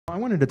I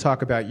wanted to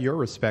talk about your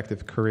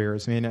respective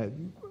careers. I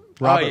mean,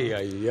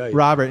 Robert,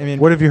 Robert, I mean,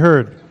 what have you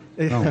heard?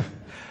 Oh.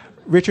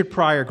 Richard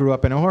Pryor grew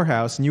up in a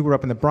whorehouse, and you grew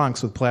up in the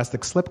Bronx with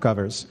plastic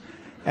slipcovers.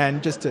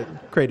 And just to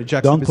create a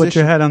juxtaposition. Don't put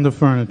your head on the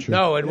furniture.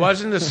 No, it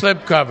wasn't the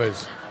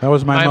slipcovers. That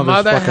was my mother's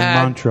mother fucking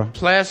had mantra.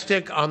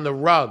 Plastic on the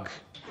rug.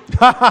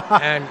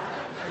 And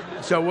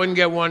so I wouldn't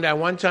get one down.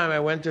 One time I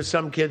went to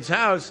some kid's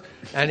house,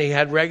 and he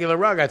had regular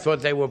rug. I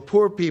thought they were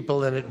poor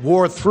people, and it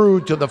wore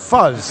through to the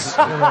fuzz.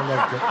 You know,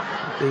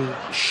 like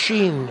the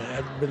sheen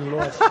had been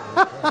lost.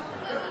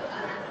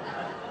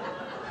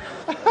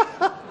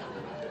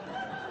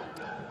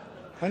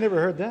 I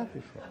never heard that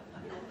before.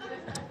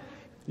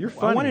 You're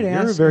funny. I wanted to You're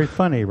ask, very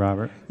funny,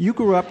 Robert. You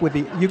grew up with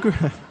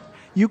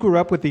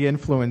the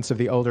influence of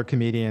the older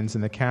comedians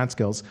in the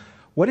Catskills.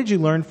 What did you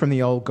learn from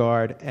the old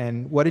guard,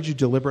 and what did you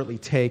deliberately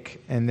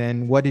take, and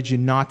then what did you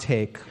not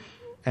take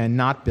and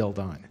not build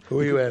on? Who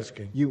are you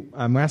asking?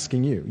 I'm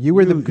asking you. You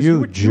were the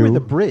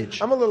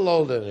bridge. I'm a little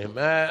older than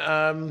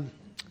him.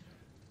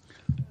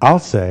 I'll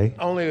say.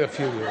 Only a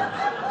few years.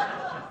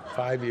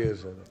 5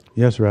 years.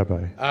 Yes,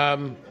 Rabbi.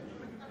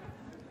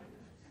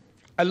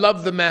 I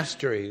love the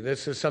mastery.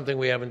 This is something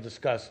we haven't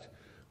discussed,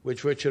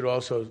 which Richard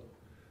also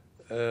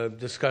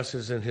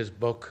discusses in his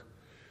book.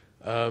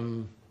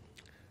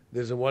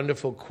 There's a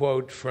wonderful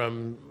quote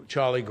from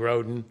Charlie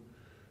Grodin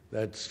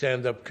that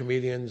stand-up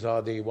comedians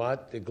are the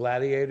what? The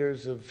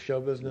gladiators of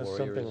show business?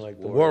 Warriors. Something like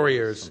the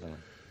Warriors. warriors.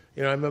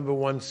 You know, I remember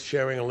once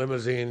sharing a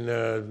limousine,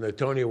 the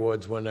Tony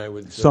Awards one night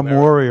with Some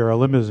warrior, a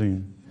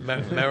limousine.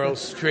 Meryl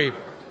Streep.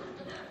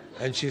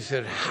 And she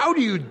said, "How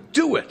do you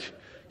do it?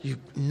 You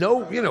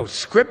know,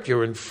 script,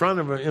 you're in front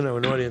of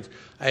an audience."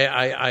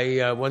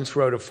 I once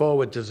wrote a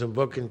foreword to some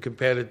book and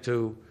compared it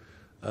to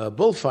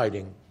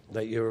bullfighting,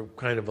 that you're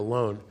kind of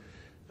alone.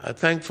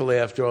 Thankfully,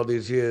 after all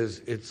these years,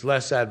 it's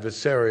less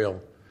adversarial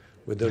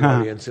with an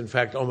audience. In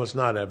fact, almost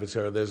not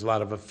adversarial. There's a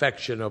lot of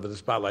affection over the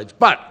spotlights.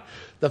 But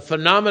the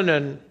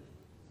phenomenon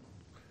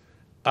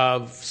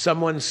of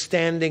someone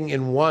standing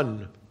in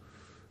one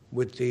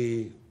with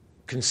the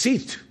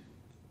conceit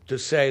to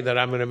say that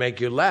I'm going to make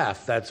you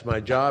laugh, that's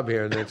my job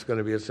here, and it's going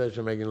to be a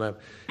session of making you laugh,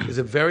 is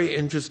a very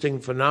interesting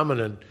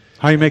phenomenon.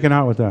 How are you making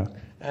out with that?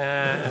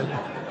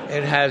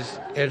 It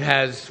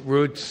has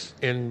roots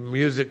in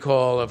music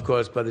hall, of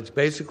course, but it's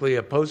basically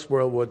a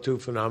post-World War II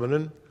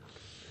phenomenon,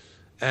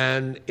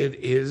 and it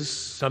is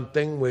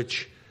something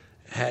which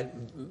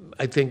had,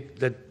 I think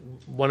that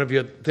one of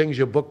your things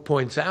your book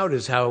points out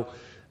is how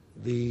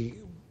the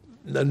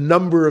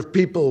number of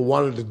people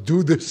wanted to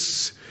do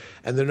this,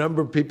 and the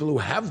number of people who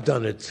have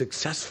done it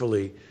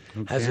successfully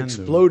has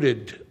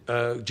exploded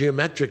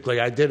geometrically.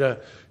 I did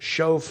a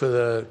show for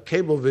the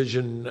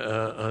Cablevision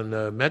on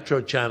the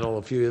Metro Channel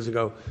a few years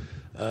ago.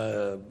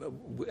 I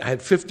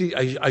had 50.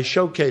 I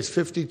showcased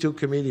 52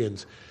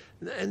 comedians,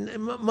 and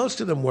most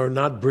of them were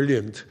not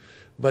brilliant,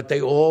 but they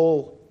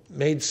all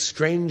made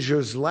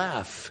strangers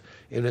laugh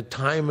in a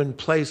time and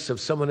place of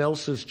someone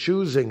else's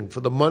choosing for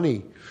the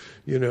money,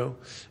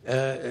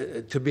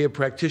 to be a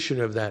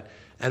practitioner of that.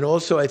 And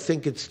also, I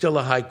think it's still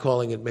a high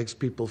calling. It makes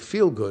people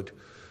feel good.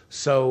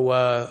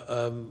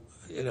 So,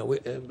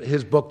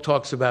 his book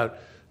talks about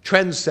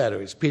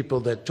trendsetters, people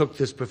that took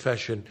this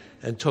profession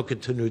and took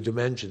it to new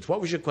dimensions.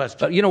 What was your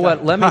question? You know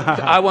what?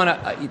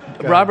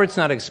 Robert's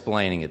not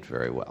explaining it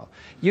very well.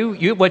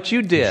 What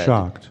you did.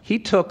 Shocked. He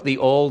took the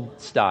old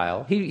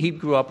style. He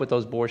grew up with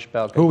those Borscht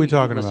Belt. Who are we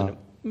talking about?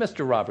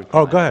 Mr. Robert.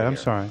 Oh, go ahead. I'm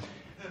sorry.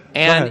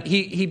 And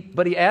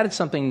but he added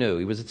something new.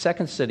 He was at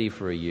Second City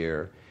for a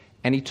year.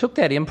 And he took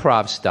that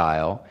improv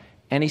style,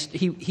 and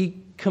he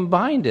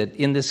combined it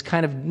in this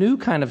kind of new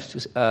kind of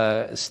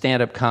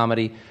stand-up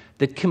comedy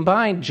that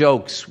combined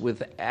jokes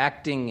with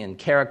acting and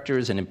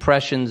characters and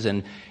impressions,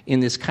 and in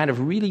this kind of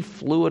really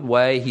fluid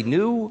way. He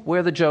knew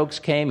where the jokes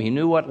came. He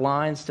knew what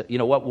lines,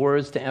 what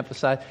words to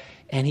emphasize,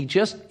 and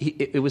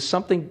it was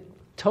something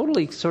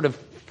totally sort of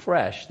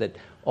fresh that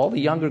all the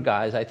younger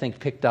guys, I think,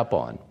 picked up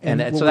on, and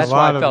so that's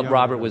why I felt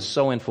Robert was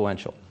so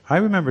influential. I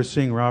remember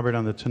seeing Robert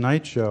on The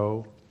Tonight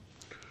Show.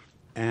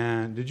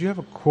 And did you have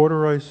a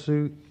corduroy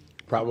suit?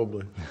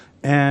 Probably.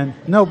 And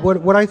no,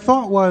 what I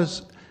thought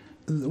was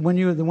when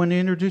they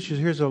introduced you,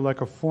 here's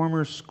like a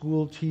former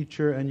school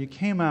teacher, and you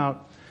came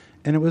out,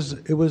 and it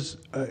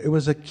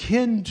was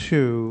akin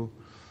to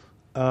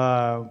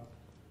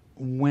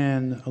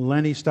when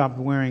Lenny stopped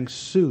wearing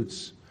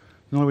suits.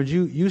 In other words,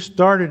 you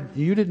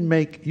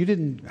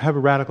didn't have a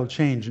radical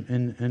change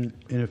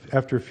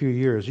after a few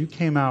years. You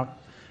came out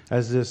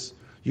as this.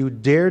 You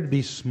dared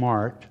be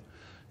smart.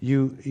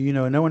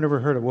 No one ever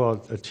heard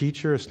of, a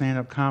teacher, a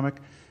stand-up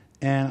comic.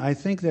 And I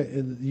think that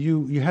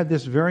you had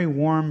this very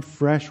warm,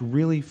 fresh,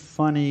 really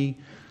funny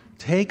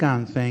take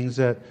on things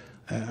that,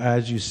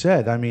 as you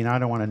said, I mean, I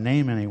don't want to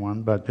name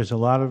anyone, but there's a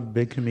lot of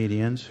big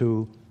comedians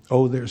who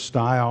owe their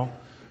style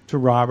to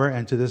Robert,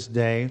 and to this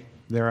day,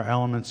 there are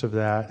elements of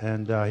that,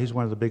 and he's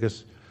one of the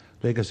biggest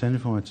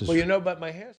influences. Well, but my hair...